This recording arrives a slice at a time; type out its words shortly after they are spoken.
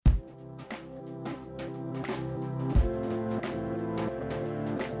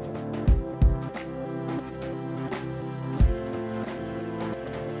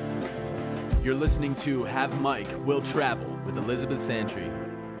You're listening to Have Mike Will Travel with Elizabeth Santry.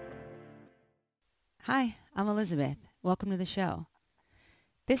 Hi, I'm Elizabeth. Welcome to the show.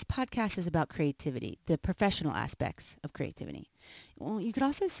 This podcast is about creativity, the professional aspects of creativity. Well, you could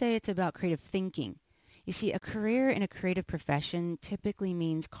also say it's about creative thinking. You see, a career in a creative profession typically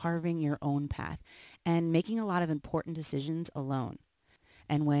means carving your own path and making a lot of important decisions alone.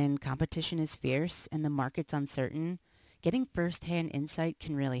 And when competition is fierce and the market's uncertain, getting first-hand insight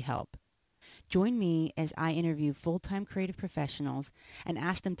can really help. Join me as I interview full-time creative professionals and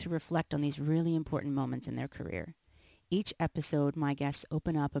ask them to reflect on these really important moments in their career. Each episode, my guests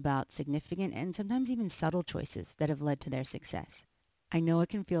open up about significant and sometimes even subtle choices that have led to their success. I know it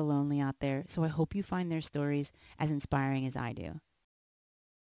can feel lonely out there, so I hope you find their stories as inspiring as I do.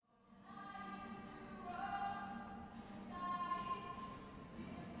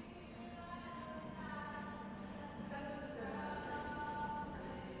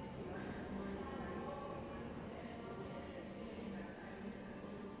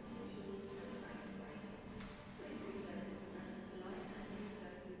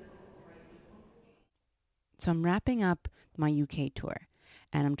 So I'm wrapping up my UK tour,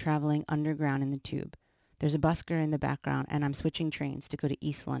 and I'm traveling underground in the tube. There's a busker in the background, and I'm switching trains to go to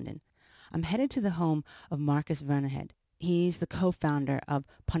East London. I'm headed to the home of Marcus Vernehead. He's the co-founder of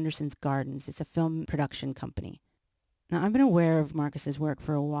Punderson's Gardens. It's a film production company. Now, I've been aware of Marcus's work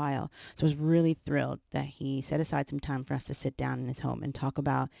for a while, so I was really thrilled that he set aside some time for us to sit down in his home and talk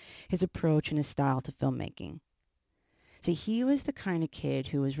about his approach and his style to filmmaking. See, he was the kind of kid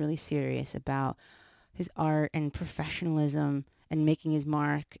who was really serious about his art and professionalism and making his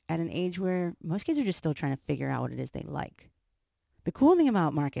mark at an age where most kids are just still trying to figure out what it is they like. The cool thing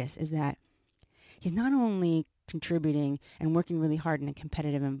about Marcus is that he's not only contributing and working really hard in a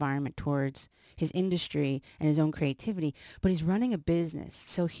competitive environment towards his industry and his own creativity, but he's running a business.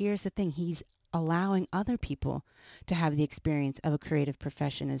 So here's the thing. He's allowing other people to have the experience of a creative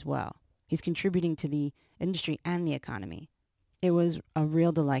profession as well. He's contributing to the industry and the economy. It was a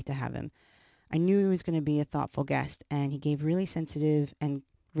real delight to have him. I knew he was going to be a thoughtful guest, and he gave really sensitive and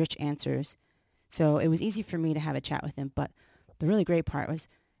rich answers. So it was easy for me to have a chat with him. But the really great part was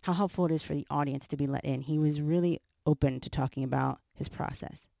how helpful it is for the audience to be let in. He was really open to talking about his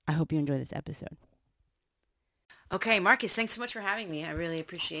process. I hope you enjoy this episode. Okay, Marcus, thanks so much for having me. I really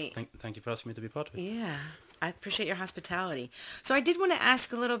appreciate Thank you for asking me to be part of it. Yeah, I appreciate your hospitality. So I did want to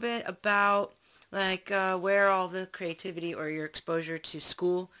ask a little bit about where all the creativity or your exposure to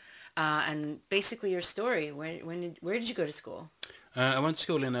school and basically your story. Where did you go to school? I went to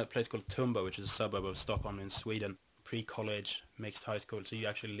school in a place called Tumba, which is a suburb of Stockholm in Sweden. Pre-college, mixed high school, so you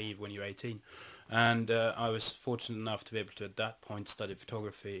actually leave when you're 18. And I was fortunate enough to be able to, at that point, study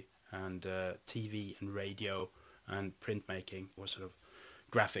photography and TV and radio and printmaking, or sort of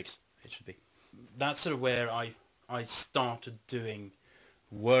graphics, it should be. That's sort of where I started doing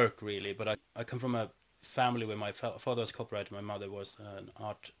work, really. But I come from a family where my father was a copywriter, my mother was an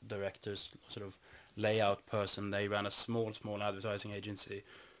art director, sort of layout person. They ran a small advertising agency.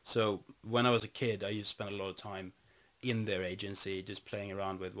 So when I was a kid, I used to spend a lot of time in their agency, just playing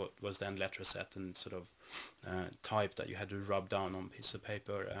around with what was then Letraset and sort of type that you had to rub down on a piece of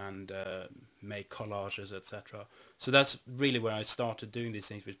paper and make collages, etc. So that's really where I started doing these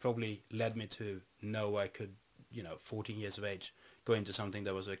things, which probably led me to know I could, 14 years of age, go into something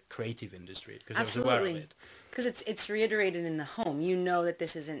that was a creative industry, because I was aware of it. Because it's reiterated in the home. You know that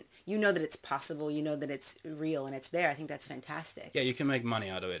this isn't. You know that it's possible. You know that it's real and it's there. I think that's fantastic. Yeah, you can make money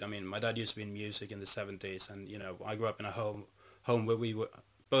out of it. I mean, my dad used to be in music in the 70s, and I grew up in a home where we were.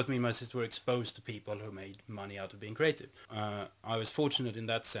 Both me and my sister were exposed to people who made money out of being creative. I was fortunate in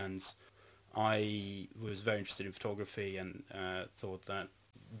that sense. I was very interested in photography and thought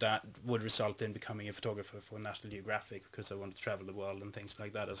that would result in becoming a photographer for National Geographic, because I wanted to travel the world and things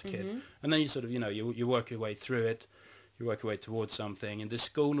like that as a kid. And then you sort of, you work your way through it, you work your way towards something. And the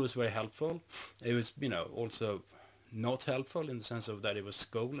school was very helpful. It was, also not helpful in the sense of that it was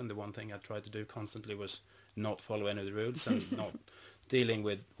school, and the one thing I tried to do constantly was not follow any of the rules and not dealing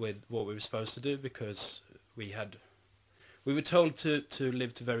with what we were supposed to do, because we were told to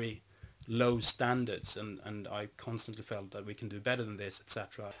live to very low standards, and I constantly felt that we can do better than this,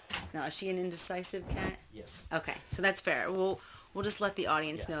 etc. Now, is she an indecisive cat? Yes. Okay, so that's fair. We'll just let the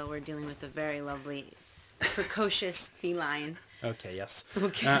audience know we're dealing with a very lovely, precocious feline. Okay, yes.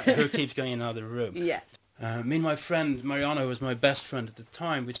 Okay. Who keeps going in another room. Yes. Me and my friend Mariano, who was my best friend at the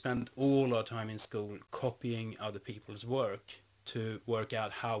time, we spent all our time in school copying other people's work to work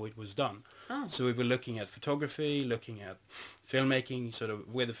out how it was done. Oh. So we were looking at photography, looking at filmmaking, sort of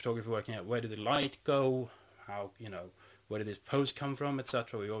with the photography, working out where did the light go, how, where did this pose come from,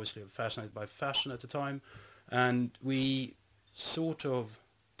 etc. We obviously were fascinated by fashion at the time, and we sort of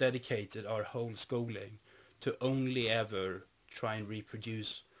dedicated our whole schooling to only ever try and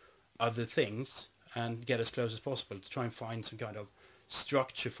reproduce other things and get as close as possible to try and find some kind of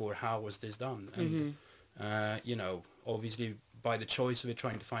structure for how was this done. And, you know, obviously by the choice of it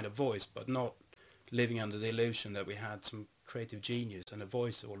trying to find a voice, but not living under the illusion that we had some creative genius and a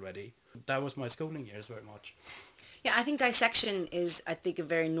voice already. That was my schooling years very much. Yeah, I think dissection is, I think, a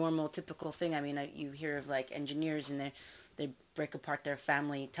very normal, typical thing. I mean, you hear of like engineers and they break apart their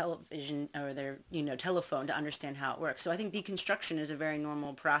family television or their, you know, telephone to understand how it works. So I think deconstruction is a very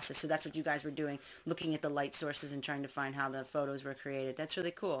normal process. So that's what you guys were doing, looking at the light sources and trying to find how the photos were created. That's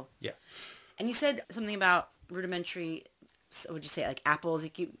really cool. Yeah. And you said something about rudimentary, so would you say like apples?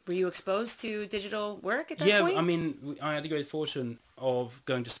 Were you exposed to digital work at that point? Yeah, I mean, I had the great fortune of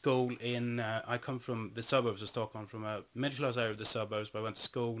going to school in, I come from the suburbs of Stockholm, from a middle-class area of the suburbs, but I went to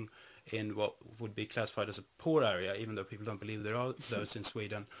school in what would be classified as a poor area, even though people don't believe there are those in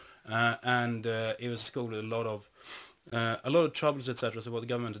Sweden. And it was a school with a lot of troubles, etc. So what the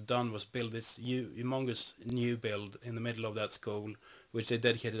government had done was build this humongous new build in the middle of that school, which they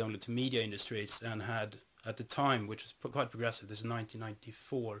dedicated only to media industries, and had, at the time, which was quite progressive, this is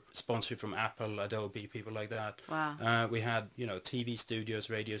 1994, sponsorship from Apple, Adobe, people like that. Wow. We had, you know, TV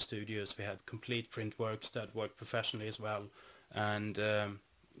studios, radio studios, we had complete print works that worked professionally as well, and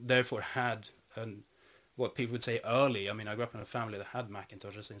therefore had what people would say early. I mean, I grew up in a family that had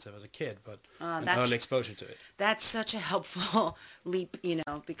Macintoshes since I was a kid, but an early exposure to it. That's such a helpful leap, you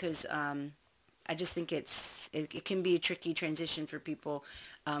know, because I just think it can be a tricky transition for people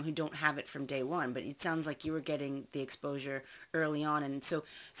who don't have it from day one. But it sounds like you were getting the exposure early on, and so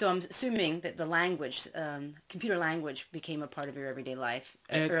I'm assuming that the language, computer language, became a part of your everyday life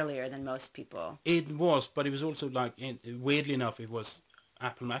earlier than most people. It was, but it was also like, weirdly enough, it was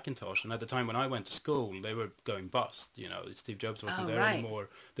Apple Macintosh, and at the time when I went to school, they were going bust. You know, Steve Jobs wasn't there anymore.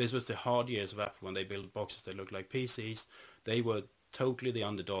 This was the hard years of Apple when they built boxes that looked like PCs. They were totally the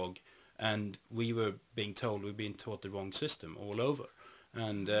underdog, and we were being taught the wrong system all over.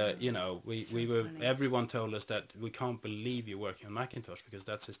 And you know, we were funny. Everyone told us that we can't believe you're working on Macintosh because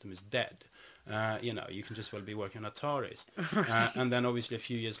that system is dead. You know, you can just well be working on Ataris. Right. And then obviously a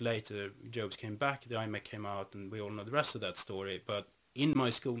few years later, Jobs came back, the iMac came out, and we all know the rest of that story. But in my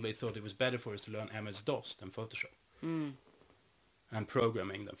school, they thought it was better for us to learn MS-DOS than Photoshop. And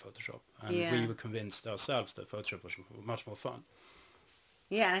programming than Photoshop. And we were convinced ourselves that Photoshop was much more fun.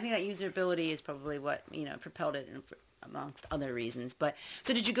 Yeah, and I think that usability is probably what, you know, propelled it amongst other reasons. But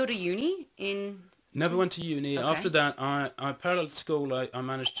so did you go to uni in... Never went to uni. Okay. After that, I parallel to school, I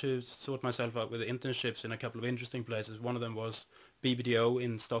managed to sort myself out with internships in a couple of interesting places. One of them was BBDO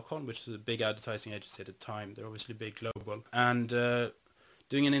in Stockholm, which is a big advertising agency at the time. They're obviously big global. And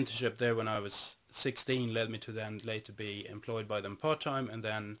doing an internship there when I was 16 led me to then later be employed by them part-time, and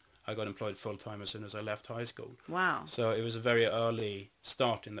then I got employed full-time as soon as I left high school. Wow. So it was a very early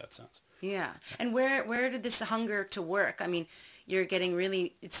start in that sense. Yeah. And where did this hunger to work? I mean, you're getting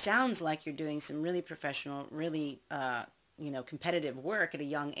really, it sounds like you're doing some really professional, really, you know, competitive work at a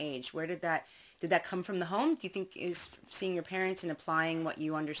young age. Where did that come from the home? Do you think it was seeing your parents and applying what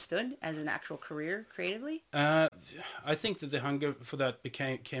you understood as an actual career creatively? I think that the hunger for that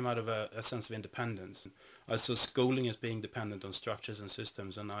came out of a sense of independence. I saw schooling as being dependent on structures and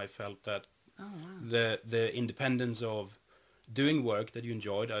systems, and I felt that the independence of doing work that you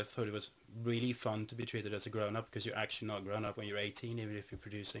enjoyed, I thought it was really fun to be treated as a grown-up, because you're actually not grown-up when you're 18, even if you're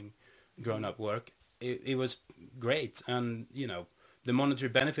producing grown-up work. It was great, and, you know, the monetary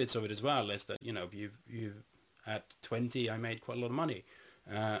benefits of it as well is that, you know, you at 20, I made quite a lot of money.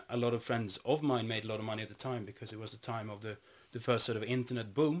 A lot of friends of mine made a lot of money at the time because it was the time of the first sort of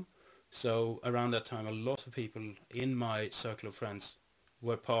internet boom. So around that time, a lot of people in my circle of friends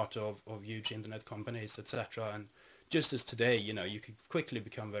were part of huge internet companies, etc. And just as today, you know, you could quickly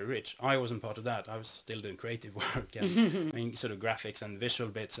become very rich. I wasn't part of that. I was still doing creative work and I mean, sort of graphics and visual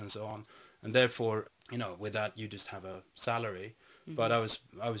bits and so on. And therefore, you know, with that, you just have a salary. But I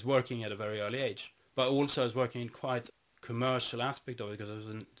was working at a very early age. But also I was working in quite commercial aspect of it, because I was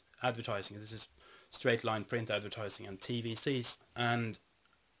in advertising. This is straight line print advertising and TVCs, and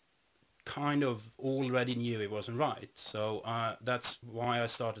kind of already knew it wasn't right. So that's why I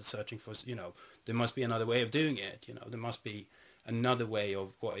started searching for, you know, there must be another way of doing it. You know, there must be another way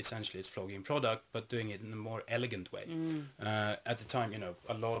of what essentially is flogging product, but doing it in a more elegant way. At the time, you know,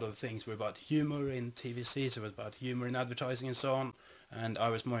 a lot of things were about humor in TVCs, it was about humor in advertising and so on, and I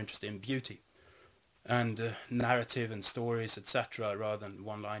was more interested in beauty and narrative and stories, etc., rather than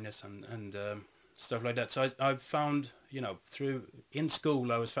one-liners and stuff like that. So I found, in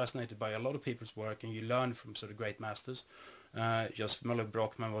school I was fascinated by a lot of people's work, and you learn from sort of great masters. Just Muller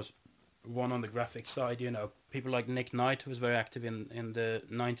Brockman was one on the graphic side, people like Nick Knight, who was very active in the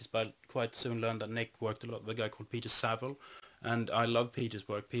 90s, but quite soon learned that Nick worked a lot with a guy called Peter Saville. And I love Peter's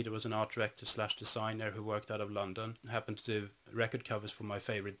work. Peter was an art director / designer who worked out of London, happened to do record covers for my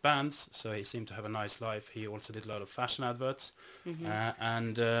favorite bands, so he seemed to have a nice life. He also did a lot of fashion adverts,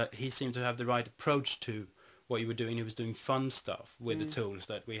 and he seemed to have the right approach to what you were doing. He was doing fun stuff with the tools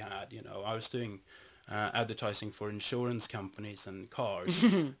that we had. I was doing advertising for insurance companies and cars,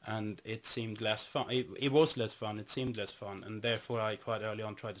 and it seemed less fun. It was less fun, it seemed less fun, and therefore I quite early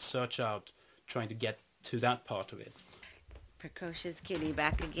on tried to search out, trying to get to that part of it. Precocious kitty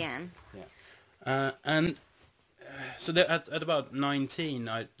back again. Yeah. So at about 19,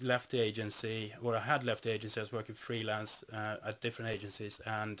 I left the agency, or I had left the agency. I was working freelance at different agencies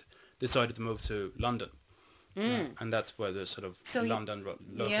and decided to move to London. And that's where the sort of London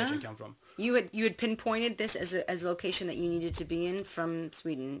location came from. You had pinpointed this as a location that you needed to be in from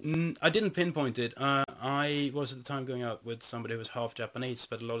Sweden? I didn't pinpoint it. I was at the time going out with somebody who was half Japanese,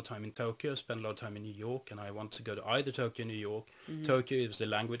 spent a lot of time in Tokyo, spent a lot of time in New York, and I wanted to go to either Tokyo or New York. Tokyo is the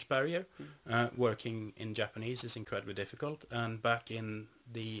language barrier. Working in Japanese is incredibly difficult, and back in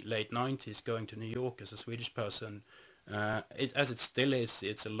the late 90s, going to New York as a Swedish person, as it still is,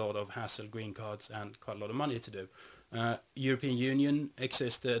 it's a lot of hassle, green cards, and quite a lot of money to do. European Union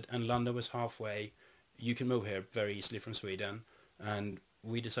existed, and London was halfway. You can move here very easily from Sweden, and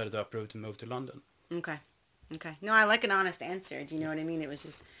we decided to uproot and move to London. Okay. No, I like an honest answer. Do you know what I mean? It was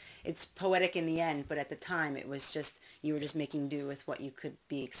just, it's poetic in the end, but at the time it was just, you were just making do with what you could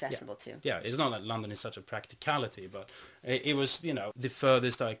be accessible to. Yeah, it's not that London is such a practicality, but it was, the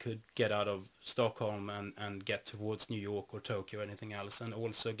furthest I could get out of Stockholm and get towards New York or Tokyo or anything else, and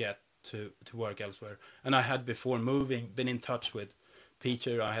also get to work elsewhere. And I had before moving been in touch with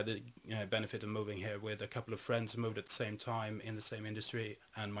Peter. I had the benefit of moving here with a couple of friends who moved at the same time in the same industry,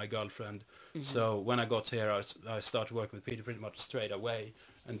 and my girlfriend. So when I got here, I started working with Peter pretty much straight away,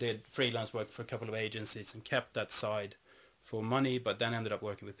 and did freelance work for a couple of agencies and kept that side for money, but then ended up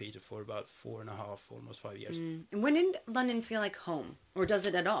working with Peter for about 4.5, almost 5 years. And when did London feel like home, or does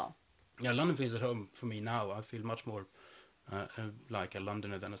it at all? Yeah, London feels at home for me now. I feel much more like a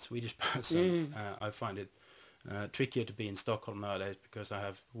Londoner than a Swedish person. I find it trickier to be in Stockholm nowadays because I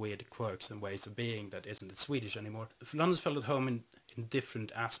have weird quirks and ways of being that isn't Swedish anymore. London's felt at home in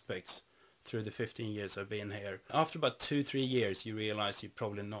different aspects through the 15 years I've been here. After about 2-3 years, you realize you're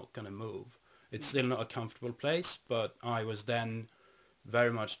probably not going to move. It's still not a comfortable place, but I was then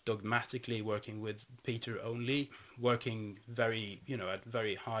very much dogmatically working with Peter only, working very, at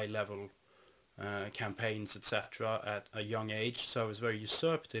very high level campaigns, etc. at a young age. So I was very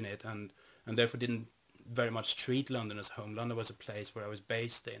usurped in it, and therefore didn't very much treat London as home. London was a place where I was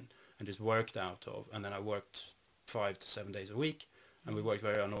based in and just worked out of, and then I worked 5 to 7 days a week, and we worked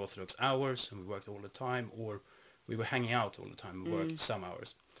very unorthodox hours, and we worked all the time, or we were hanging out all the time. We worked some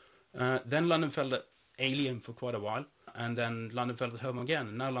hours. Then London felt alien for quite a while, and then London felt at home again,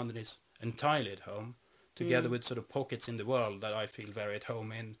 and now London is entirely at home, together with sort of pockets in the world that I feel very at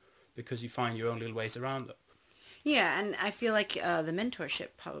home in, because you find your own little ways around them. Yeah, and I feel like the mentorship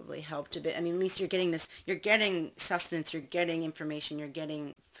probably helped a bit. I mean, at least you're getting sustenance, you're getting information, you're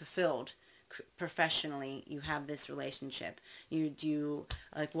getting fulfilled professionally. You have this relationship.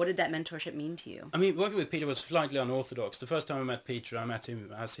 What did that mentorship mean to you? I mean, working with Peter was slightly unorthodox. The first time I met Peter, I met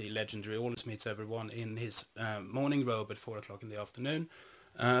him as he legendary always meets everyone in his morning robe at 4 o'clock in the afternoon.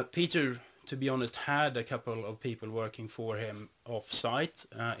 Peter, to be honest, had a couple of people working for him off-site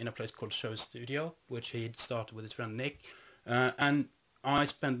in a place called Show Studio, which he'd started with his friend Nick. And I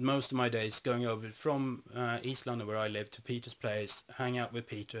spent most of my days going over from East London, where I live, to Peter's place, hang out with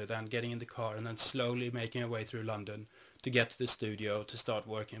Peter, then getting in the car, and then slowly making our way through London to get to the studio to start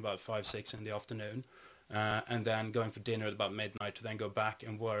working about 5, 6 in the afternoon. And then going for dinner at about midnight to then go back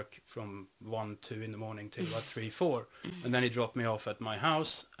and work from 1, 2 in the morning till about 3, 4. And then he dropped me off at my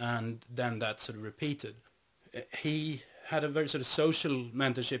house, and then that sort of repeated. He had a very sort of social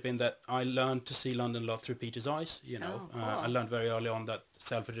mentorship in that I learned to see London a lot through Peter's eyes. Cool. I learned very early on that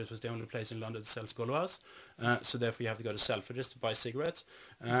Selfridges was the only place in London that sells Gauloise. So therefore you have to go to Selfridges to buy cigarettes.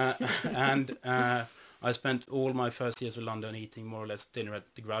 And I spent all my first years of London eating more or less dinner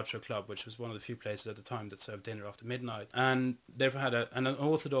at the Groucho Club, which was one of the few places at the time that served dinner after midnight. And therefore had an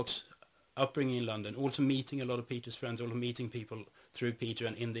orthodox upbringing in London, also meeting a lot of Peter's friends, also meeting people through Peter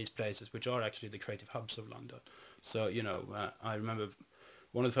and in these places, which are actually the creative hubs of London. So, I remember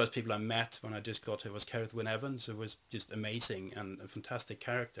one of the first people I met when I just got here was Kerith Wynn Evans, who was just amazing and a fantastic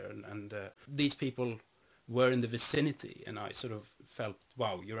character. And these people were in the vicinity, and I sort of felt,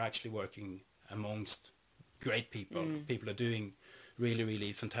 wow, you're actually working amongst great people. People are doing really,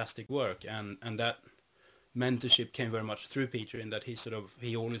 really fantastic work. And that mentorship came very much through Peter, in that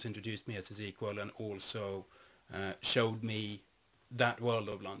he always introduced me as his equal, and also showed me that world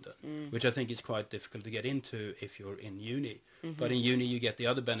of London, which I think is quite difficult to get into if you're in uni. But in uni you get the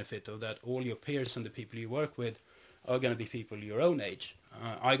other benefit of that all your peers and the people you work with are going to be people your own age.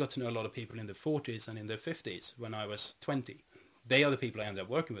 I got to know a lot of people in their 40s and in their 50s when I was 20. They are the people I end up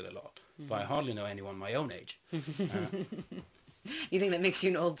working with a lot, but I hardly know anyone my own age. You think that makes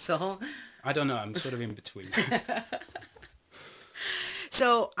you an old soul? I don't know, I'm sort of in between.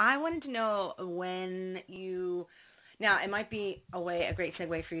 So I wanted to know when you... Now, it might be a great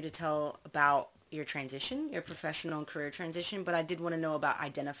segue for you to tell about your transition, your professional and career transition, but I did want to know about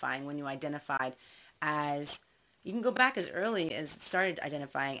identifying, when you identified as... You can go back as early as started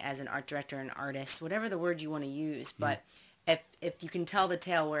identifying as an art director, an artist, whatever the word you want to use, but if you can tell the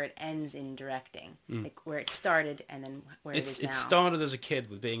tale where it ends in directing, like where it started and then where it is now. It started as a kid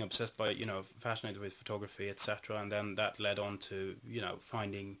with being obsessed by, fascinated with photography, etc. And then that led on to,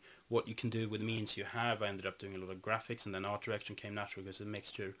 finding what you can do with the means you have. I ended up doing a lot of graphics, and then art direction came naturally because it's a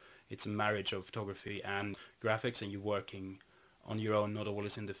mixture. It's a marriage of photography and graphics, and you're working on your own, not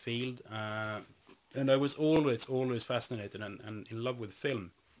always in the field. And I was always fascinated and in love with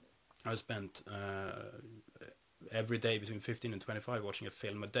film. I spent every day between 15 and 25 watching a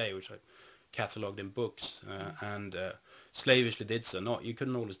film a day, which I catalogued in books, and slavishly did so. You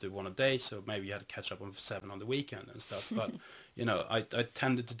couldn't always do one a day, so maybe you had to catch up on 7 on the weekend and stuff. But I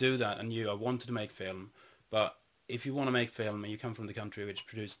tended to do that, and knew I wanted to make film. But if you want to make film and you come from the country which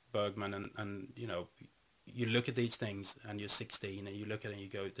produced Bergman, and you look at these things and you're 16 and you look at it and you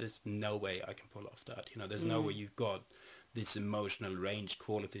go, there's no way I can pull off that. There's no way you've got this emotional range,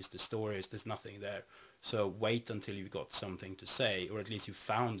 qualities, the stories, there's nothing there. So wait until you've got something to say, or at least you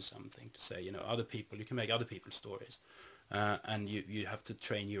found something to say. Other people, you can make other people's stories, and you have to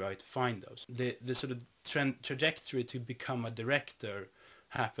train your eye to find those. The sort of trajectory to become a director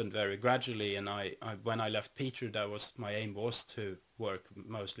happened very gradually, and I when I left Peter, that was my aim, was to work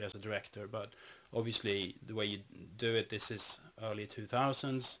mostly as a director. But obviously the way you do it, this is early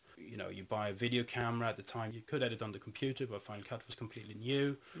 2000s. You buy a video camera. At the time you could edit on the computer, but Final Cut was completely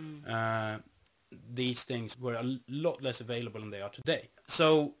new. These things were a lot less available than they are today.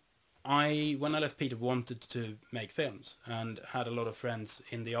 So when I left Peter, wanted to make films, and had a lot of friends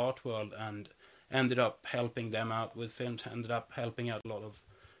in the art world, and ended up helping them out with films, ended up helping out a lot of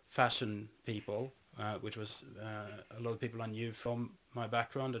fashion people, which was a lot of people I knew from my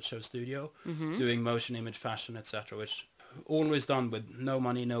background at Show Studio, doing motion image, fashion, etc., which always done with no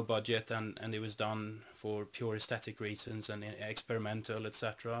money, no budget, and it was done for pure aesthetic reasons and experimental,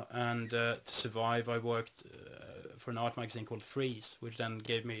 etc. And to survive, I worked for an art magazine called Freeze, which then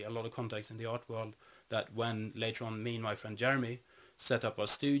gave me a lot of contacts in the art world, that when later on me and my friend Jeremy set up our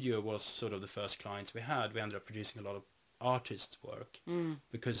studio, was sort of the first clients we had. We ended up producing a lot of artists' work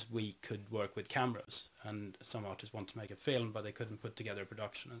because we could work with cameras, and some artists want to make a film but they couldn't put together a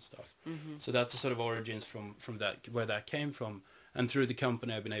production and stuff. So that's the sort of origins from that, where that came from. And through the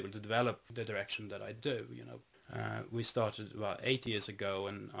company I've been able to develop the direction that I do. We started about 8 years ago,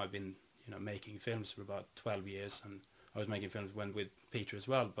 and I've been making films for about 12 years, and I was making films with Peter as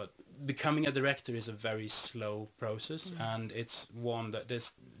well. But becoming a director is a very slow process, and it's one that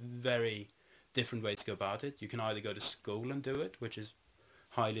there's very different ways to go about it. You can either go to school and do it, which is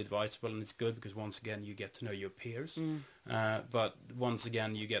highly advisable, and it's good because once again you get to know your peers, but once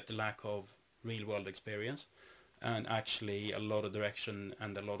again you get the lack of real world experience. And actually a lot of direction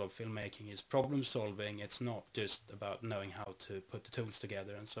and a lot of filmmaking is problem solving. It's not just about knowing how to put the tools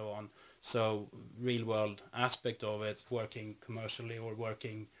together and so on. So real world aspect of it, working commercially or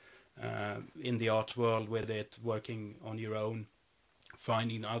working in the art world with it, working on your own,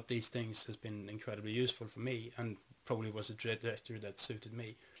 finding out these things has been incredibly useful for me, and probably was a director that suited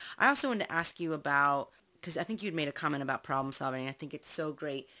me. I also wanted to ask you about, because I think you'd made a comment about problem solving, and I think it's so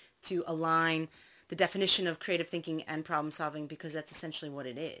great to align the definition of creative thinking and problem solving, because that's essentially what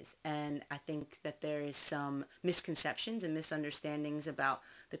it is. And I think that there is some misconceptions and misunderstandings about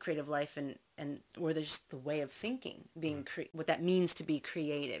the creative life and and or there's just the way of thinking, being what that means to be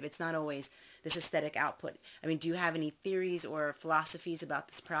creative. It's not always this aesthetic output. I mean, do you have any theories or philosophies about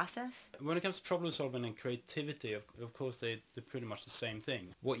this process? When it comes to problem solving and creativity, of course, they're pretty much the same thing.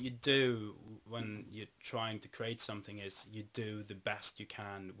 What you do when you're trying to create something is you do the best you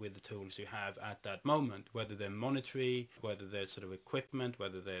can with the tools you have at that moment, whether they're monetary, whether they're sort of equipment,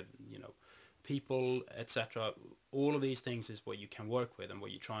 whether they're, people, etc. All of these things is what you can work with, and what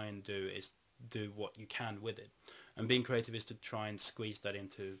you try and do is do what you can with it. And being creative is to try and squeeze that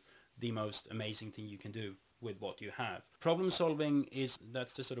into the most amazing thing you can do with what you have. Problem solving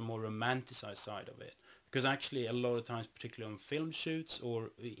that's the sort of more romanticized side of it, because actually a lot of times, particularly on film shoots,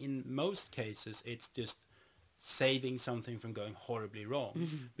 or in most cases, it's just saving something from going horribly wrong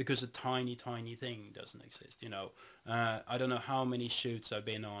because a tiny thing doesn't exist. I don't know how many shoots I've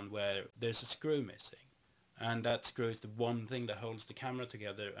been on where there's a screw missing, and that screw is the one thing that holds the camera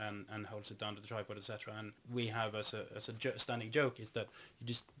together and holds it down to the tripod, etc. And we have as a standing joke is that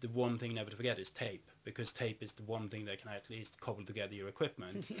the one thing never to forget is tape, because tape is the one thing that can at least cobble together your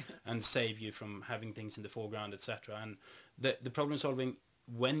equipment and save you from having things in the foreground, etc. And the problem solving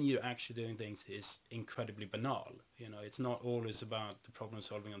when you're actually doing things is incredibly banal. It's not always about the problem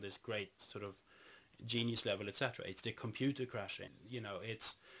solving on this great sort of genius level, etc. It's the computer crashing.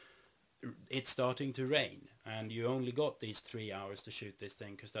 It's starting to rain, and you only got these 3 hours to shoot this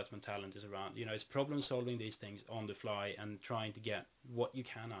thing because that's when talent is around. It's problem solving these things on the fly and trying to get what you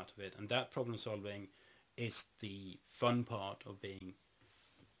can out of it. And that problem solving is the fun part of being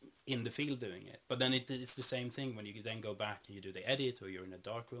in the field doing it. But then it's the same thing when you then go back and you do the edit, or you're in a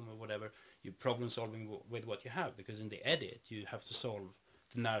dark room or whatever. You're problem solving with what you have, because in the edit you have to solve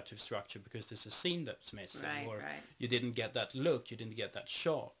the narrative structure because there's a scene that's missing, you didn't get that look, you didn't get that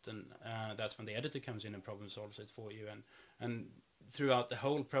shot, and that's when the editor comes in and problem solves it for you. And throughout the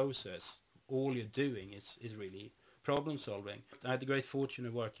whole process, all you're doing is really problem solving. I had the great fortune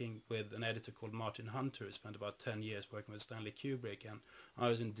of working with an editor called Martin Hunter, who spent about 10 years working with Stanley Kubrick, and I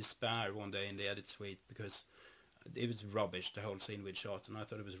was in despair one day in the edit suite because it was rubbish, the whole scene we'd shot, and I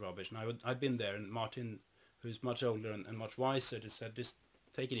thought it was rubbish. And I'd been there, and Martin, who's much older and much wiser, just said, just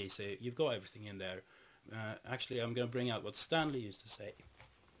take it easy, you've got everything in there. Actually, I'm going to bring out what Stanley used to say.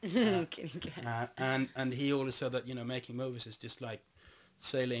 And he always said that, making movies is just like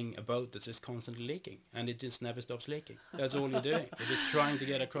sailing a boat that's just constantly leaking, and it just never stops leaking. That's all you're doing. You're just trying to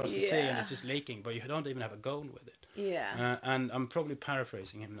get across the sea, and it's just leaking, but you don't even have a goal with it. And I'm probably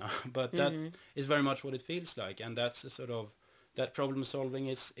paraphrasing him now, but that is very much what it feels like, and that's a sort of, that problem solving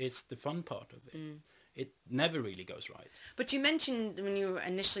is the fun part of it. It never really goes right. But you mentioned when you were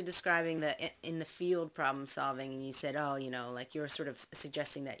initially describing the in the field problem solving, and you said, like you're sort of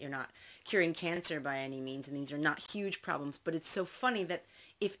suggesting that you're not curing cancer by any means, and these are not huge problems. But it's so funny that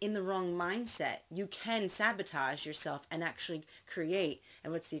if in the wrong mindset, you can sabotage yourself and actually create,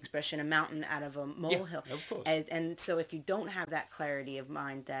 and what's the expression, a mountain out of a molehill. Of course. And so if you don't have that clarity of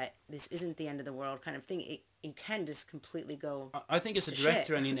mind that this isn't the end of the world kind of thing, you can just completely go. I think as a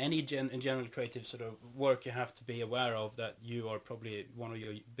director and in any in general creative sort of work, you have to be aware of that you are probably one of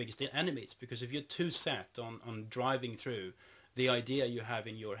your biggest enemies, because if you're too set on driving through the idea you have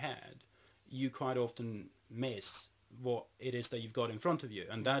in your head, you quite often miss what it is that you've got in front of you,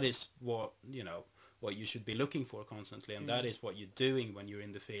 and that is what what you should be looking for constantly, and that is what you're doing when you're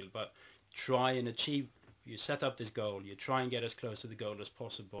in the field. But try and achieve, you set up this goal, you try and get as close to the goal as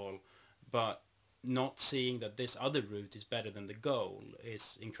possible, but not seeing that this other route is better than the goal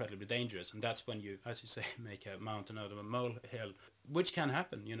is incredibly dangerous. And that's when you, as you say, make a mountain out of a molehill, which can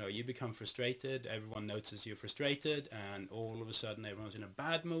happen. You become frustrated, everyone notices you're frustrated, and all of a sudden everyone's in a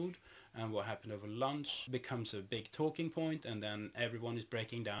bad mood, and what happened over lunch becomes a big talking point, and then everyone is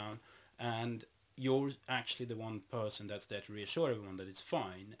breaking down, and you're actually the one person that's there to reassure everyone that it's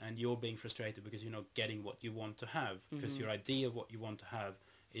fine, and you're being frustrated because you're not getting what you want to have, because your idea of what you want to have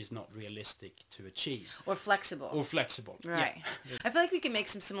is not realistic to achieve. Or flexible. Right. Yeah. I feel like we can make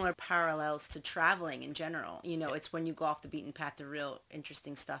some similar parallels to traveling in general. It's when you go off the beaten path, the real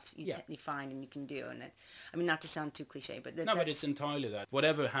interesting stuff you find and you can do. And not to sound too cliche, but but it's entirely that.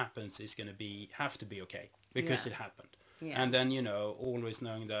 Whatever happens is going to have to be okay, because it happened. Yeah. And then, always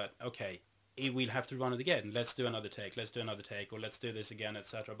knowing that, okay, we'll have to run it again. Let's do another take, or let's do this again,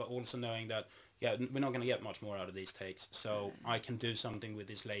 etc. But also knowing that, we're not going to get much more out of these takes, so I can do something with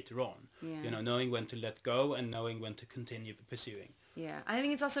this later on. Yeah. Knowing when to let go and knowing when to continue pursuing. Yeah, I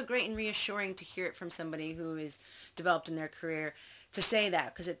think it's also great and reassuring to hear it from somebody who is developed in their career to say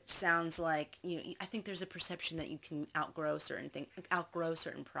that, because it sounds like, I think there's a perception that you can outgrow certain things, outgrow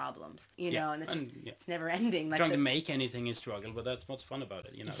certain problems, and it's just, it's never ending. Like trying to make anything is struggle, but that's what's fun about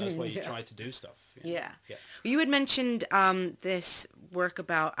it. That's why you try to do stuff. Yeah. You had mentioned this work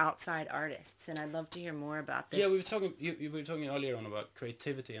about outside artists, and I'd love to hear more about this. Yeah, we were talking. You were talking earlier on about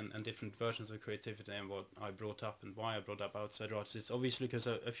creativity and different versions of creativity, and what I brought up and why I brought up outside artists. Obviously, because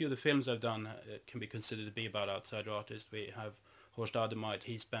a few of the films I've done can be considered to be about outside artists. We have Horst Ademeit.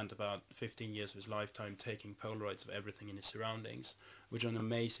 He spent about 15 years of his lifetime taking Polaroids of everything in his surroundings, which are an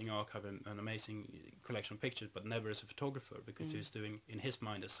amazing archive and an amazing collection of pictures, but never as a photographer, because he was doing, in his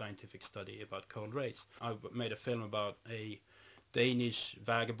mind, a scientific study about cold rays. I made a film about a Danish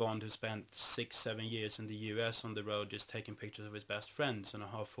vagabond who spent 6-7 years in the US on the road just taking pictures of his best friends on a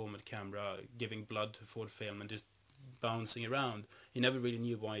half-format camera, giving blood for the film and just bouncing around. He never really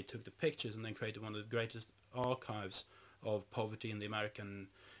knew why he took the pictures, and then created one of the greatest archives of poverty in America in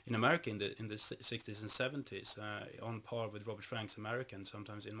the 60s and 70s, on par with Robert Frank's American,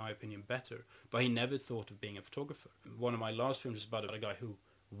 sometimes in my opinion better. But he never thought of being a photographer. One of my last films is about a guy who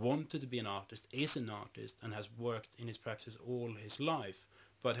wanted to be an artist, is an artist, and has worked in his practice all his life,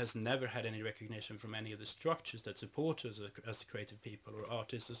 but has never had any recognition from any of the structures that support us as creative people or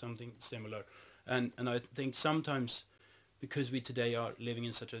artists or something similar. And I think sometimes, because we today are living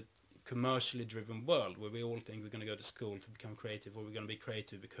in such a commercially driven world where we all think we're going to go to school to become creative, or we're going to be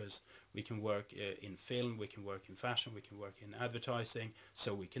creative because we can work in film, we can work in fashion, we can work in advertising,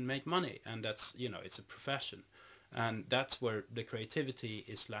 so we can make money, and that's, it's a profession. And that's where the creativity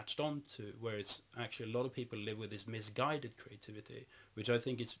is latched on to, where it's actually a lot of people live with this misguided creativity, which I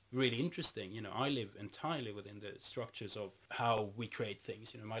think is really interesting. I live entirely within the structures of how we create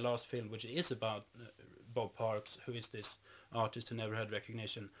things. My last film, which is about Bob Parks, who is this artist who never had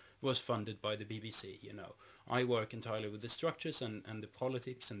recognition, was funded by the BBC. I work entirely with the structures and the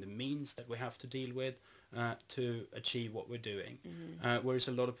politics and the means that we have to deal with to achieve what we're doing. Whereas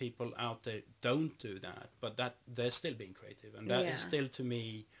a lot of people out there don't do that, but that they're still being creative. And that is still, to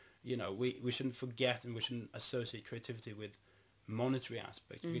me, we shouldn't forget, and we shouldn't associate creativity with monetary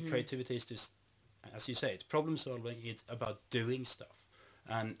aspects. Creativity is just, as you say, it's problem solving, it's about doing stuff.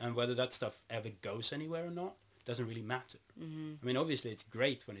 And whether that stuff ever goes anywhere or not doesn't really matter. I mean, obviously it's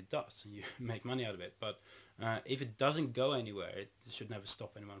great when it does and you make money out of it, but if it doesn't go anywhere, it should never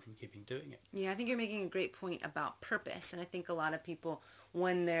stop anyone from keeping doing it. Yeah, I think you're making a great point about purpose, and I think a lot of people,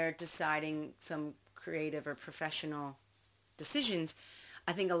 when they're deciding some creative or professional decisions,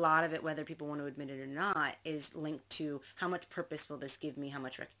 I think a lot of it, whether people want to admit it or not, is linked to how much purpose will this give me? How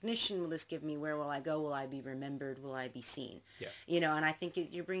much recognition will this give me? Where will I go? Will I be remembered? Will I be seen? Yeah. And I think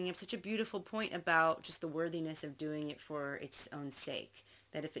you're bringing up such a beautiful point about just the worthiness of doing it for its own sake.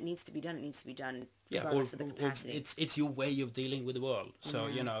 That if it needs to be done, it needs to be done regardless of the capacity. Or it's your way of dealing with the world. So,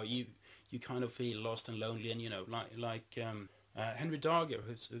 you kind of feel lost and lonely, and, Henry Darger,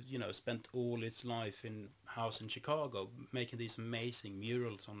 who's spent all his life in house in Chicago, making these amazing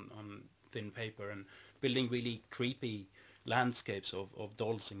murals on thin paper and building really creepy landscapes of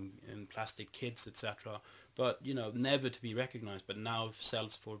dolls and plastic kids, etc. But never to be recognized. But now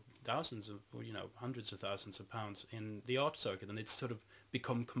sells for thousands of, or hundreds of thousands of pounds in the art circuit, and it's sort of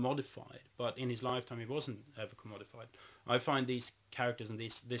become commodified. But in his lifetime, it wasn't ever commodified. I find these characters and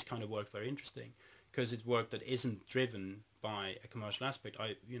this kind of work very interesting, because it's work that isn't driven by a commercial aspect.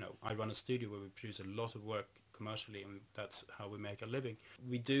 I run a studio where we produce a lot of work commercially, and that's how we make a living.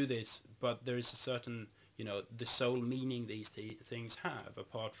 We do this, but there is a certain, the sole meaning these things have,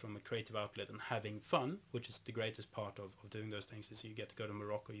 apart from a creative outlet and having fun, which is the greatest part of doing those things, is you get to go to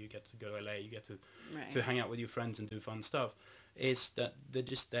Morocco, you get to go to LA, you get to hang out with your friends and do fun stuff, is that they're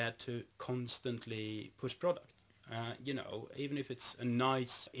just there to constantly push product. Even if it's a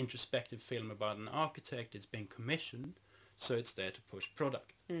nice introspective film about an architect, it's been commissioned, so it's there to push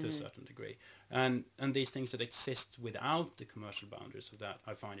product to a certain degree. And these things that exist without the commercial boundaries of that,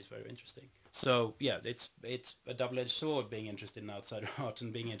 I find is very interesting. So yeah, it's a double-edged sword, being interested in outside art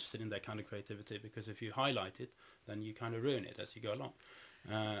and being interested in that kind of creativity, because if you highlight it, then you kind of ruin it as you go along.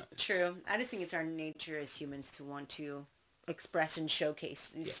 True. I just think it's our nature as humans to want to express and showcase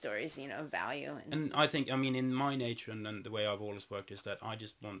these stories, of value. And I think, in my nature and the way I've always worked is that I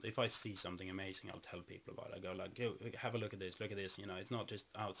just want, if I see something amazing, I'll tell people about it. I go go have a look at this, it's not just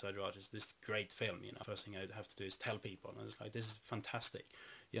outside art, it's this great film, First thing I have to do is tell people, and it's like, this is fantastic,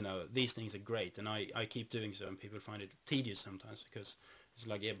 these things are great, and I keep doing so, and people find it tedious sometimes, because it's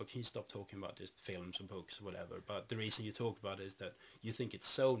like, yeah, but can you stop talking about just films or books or whatever? But the reason you talk about it is that you think it's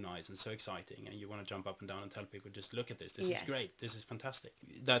so nice and so exciting, and you want to jump up and down and tell people, just look at this. This is great. This is fantastic.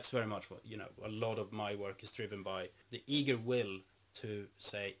 That's very much what, a lot of my work is driven by, the eager will to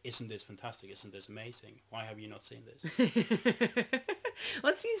say, isn't this fantastic? Isn't this amazing? Why have you not seen this?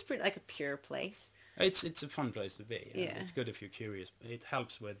 Well, it seems pretty like a pure place. It's a fun place to be. Yeah. It's good if you're curious. It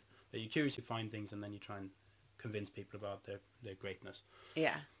helps with that you're curious, you find things, and then you try and convince people about their greatness.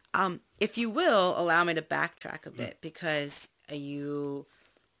 Yeah. If you will, allow me to backtrack a bit, because you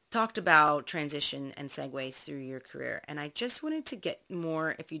talked about transition and segues through your career, and I just wanted to get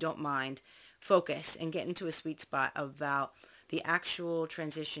more, if you don't mind, focus and get into a sweet spot about the actual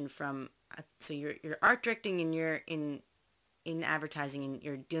transition from, so you're art directing and you're in advertising and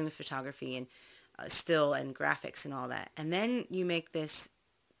you're dealing with photography and still and graphics and all that, and then you make this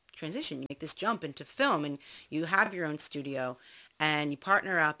transition, you make this jump into film, and you have your own studio and you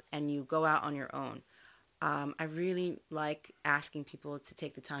partner up and you go out on your own. I really like asking people to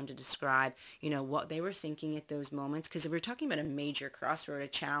take the time to describe, what they were thinking at those moments, because we're talking about a major crossroad, a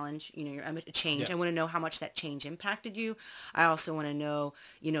challenge, a change. Yeah. I want to know how much that change impacted you. I also want to know,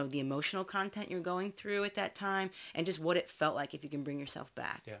 the emotional content you're going through at that time, and just what it felt like, if you can bring yourself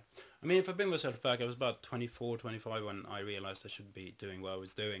back. Yeah. I mean, if I bring myself back, I was about 24, 25 when I realized I should be doing what I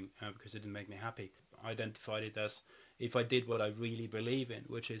was doing because it didn't make me happy. I identified it as if I did what I really believe in,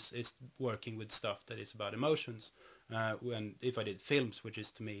 which is working with stuff that is about emotions. When if I did films, which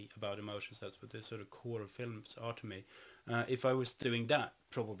is to me about emotions, that's what the sort of core of films are to me. If I was doing that,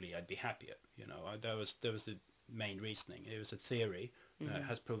 probably I'd be happier. That was the main reasoning. It was a theory,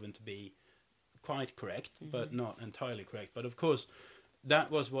 has proven to be quite correct, but not entirely correct. But of course,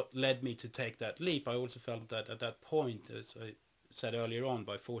 that was what led me to take that leap. I also felt that at that point, as I said earlier on,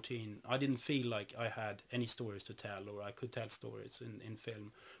 by 14, I didn't feel like I had any stories to tell, or I could tell stories in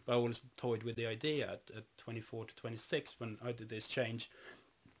film. But I always toyed with the idea at 24 to 26 when I did this change.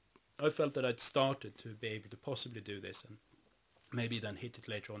 I felt that I'd started to be able to possibly do this, and maybe then hit it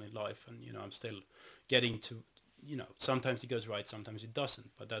later on in life. And, I'm still getting to, sometimes it goes right, sometimes it doesn't.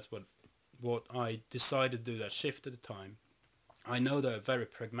 But that's what I decided to do, that shift at the time. I know that I very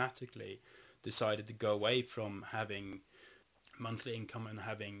pragmatically decided to go away from having monthly income and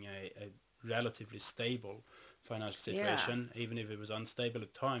having a relatively stable financial situation, even if it was unstable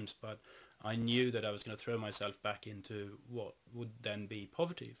at times. But I knew that I was going to throw myself back into what would then be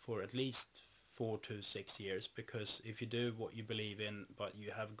poverty for at least 4 to 6 years, because if you do what you believe in, but you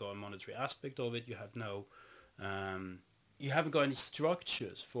haven't got a monetary aspect of it, you have no... you haven't got any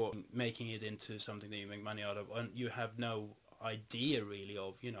structures for making it into something that you make money out of, and you have no idea really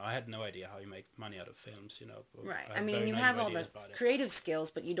of, I had no idea how you make money out of films, Right. I mean, you have all the creative skills,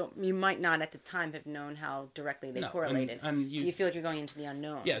 but you might not at the time have known how directly they correlated. And so you feel like you're going into the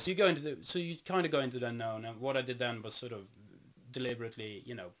unknown. Yeah, so you kind of go into the unknown, and what I did then was sort of deliberately,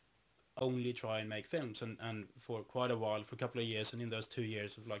 only try and make films, and for quite a while, for a couple of years, and in those 2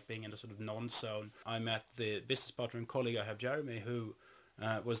 years of like being in a sort of non-zone, I met the business partner and colleague I have, Jeremy, who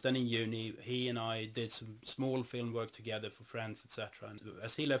was then in uni. He and I did some small film work together for friends, etc. And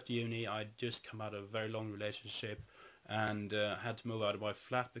as he left uni, I'd just come out of a very long relationship and had to move out of my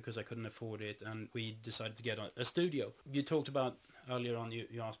flat because I couldn't afford it. And we decided to get a studio. You talked about earlier on, you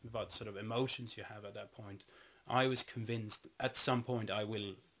asked me about sort of emotions you have at that point. I was convinced at some point I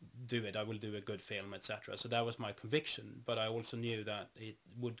will do it. I will do a good film, etc. So that was my conviction. But I also knew that it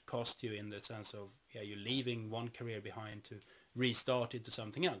would cost you in the sense of, you're leaving one career behind to restart it to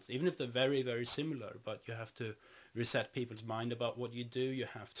something else, even if they're very, very similar. But you have to reset people's mind about what you do. You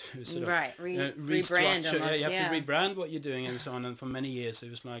have to sort of rebrand almost, you have to rebrand what you're doing and so on. And for many years, it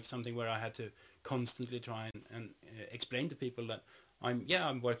was like something where I had to constantly try and explain to people that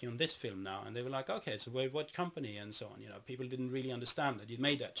I'm working on this film now, and they were like, okay, so what company and so on. People didn't really understand that you'd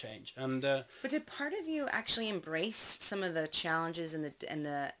made that change. And but did part of you actually embrace some of the challenges and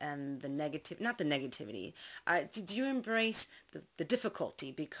the negative, not the negativity? Did you embrace the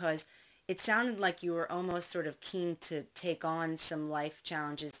difficulty? Because it sounded like you were almost sort of keen to take on some life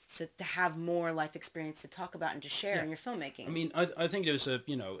challenges, to have more life experience to talk about and to share in your filmmaking. I mean, I think there was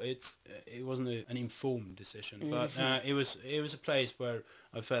it wasn't an informed decision, but it was a place where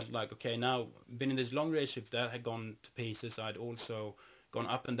I felt like, okay, now been in this long relationship that had gone to pieces. I'd also gone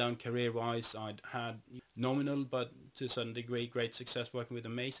up and down career-wise. I'd had nominal, but to a certain degree, great success working with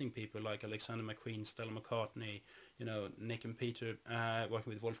amazing people like Alexander McQueen, Stella McCartney, Nick and Peter,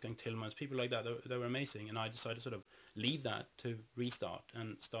 working with Wolfgang Tillmans, people like that. They were amazing. And I decided to sort of leave that to restart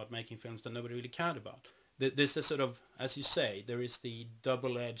and start making films that nobody really cared about. There's a sort of, as you say, there is the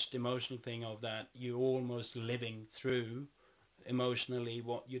double-edged emotional thing of that you're almost living through emotionally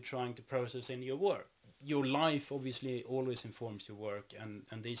what you're trying to process in your work. Your life obviously always informs your work,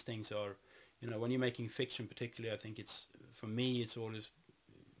 and these things are, when you're making fiction particularly, I think for me, it's always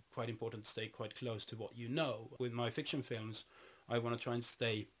quite important to stay quite close to what you know. With my fiction films, I want to try and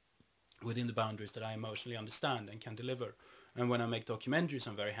stay within the boundaries that I emotionally understand and can deliver. And when I make documentaries,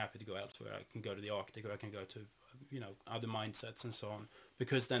 I'm very happy to go elsewhere. I can go to the Arctic, or I can go to, other mindsets and so on,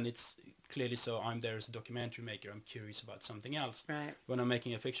 because then it's clearly so I'm there as a documentary maker. I'm curious about something else. Right. When I'm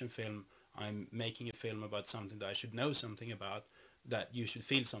making a fiction film, I'm making a film about something that I should know something about, that you should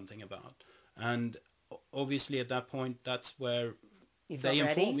feel something about. And obviously at that point, that's where You felt they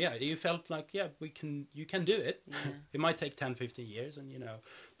ready? inform. Yeah, you felt like, you can do it. Yeah. It might take 10, 15 years, and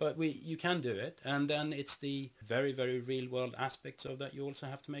but you can do it. And then it's the very, very real world aspects of that. You also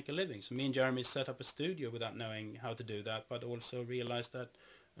have to make a living. So me and Jeremy set up a studio without knowing how to do that, but also realized that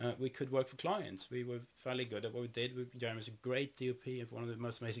we could work for clients. We were fairly good at what we did. Jeremy's a great DOP, one of the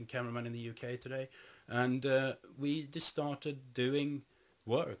most amazing cameramen in the UK today. And we just started doing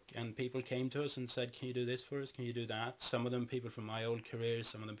work, and people came to us and said, can you do this for us? Can you do that? Some of them people from my old career,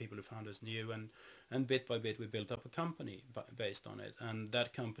 some of them people who found us new, and bit by bit we built up a company based on it. And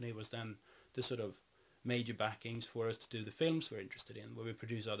that company was then the sort of major backings for us to do the films we're interested in, where we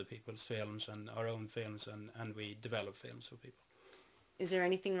produce other people's films and our own films, and we develop films for people. Is there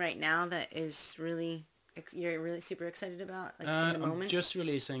anything right now that is really you're really super excited about, like in the I'm moment? just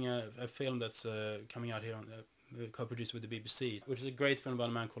releasing a film that's coming out here on co-produced with the BBC, which is a great film about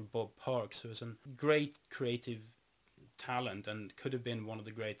a man called Bob Parks, who is a great creative talent and could have been one of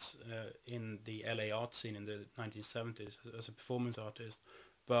the greats in the LA art scene in the 1970s as a performance artist.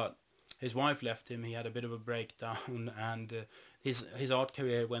 But his wife left him, he had a bit of a breakdown, and his art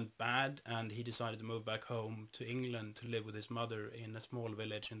career went bad, and he decided to move back home to England to live with his mother in a small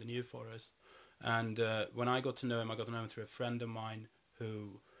village in the New Forest. And when I got to know him through a friend of mine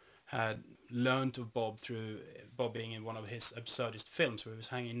who had learned of Bob through Bob being in one of his absurdist films where he was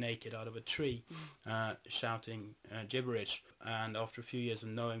hanging naked out of a tree, shouting gibberish. And after a few years of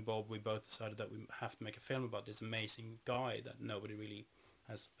knowing Bob, we both decided that we have to make a film about this amazing guy that nobody really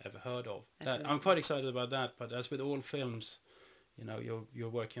has ever heard of. I'm quite excited about that, but as with all films, you're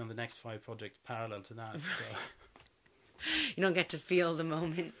working on the next 5 projects parallel to that. So. You don't get to feel the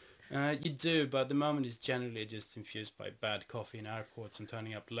moment. You do, but the moment is generally just infused by bad coffee in airports and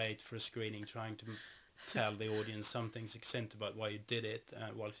turning up late for a screening, trying to tell the audience something succinct about why you did it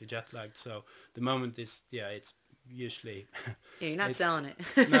whilst you're jet lagged. So the moment is, it's usually... Yeah, you're not selling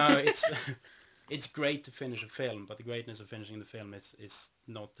it. No, it's great to finish a film, but the greatness of finishing the film is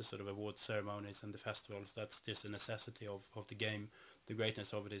not the sort of award ceremonies and the festivals. That's just a necessity of the game. The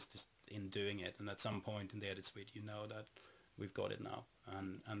greatness of it is just in doing it, and at some point in the edit suite, you know that we've got it now,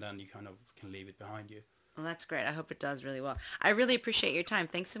 and then you kind of can leave it behind you. Well, that's great. I hope it does really well. I really appreciate your time.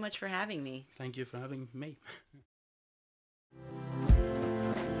 Thanks so much for having me. Thank you for having me.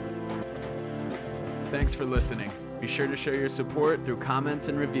 Thanks for listening. Be sure to show your support through comments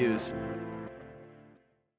and reviews.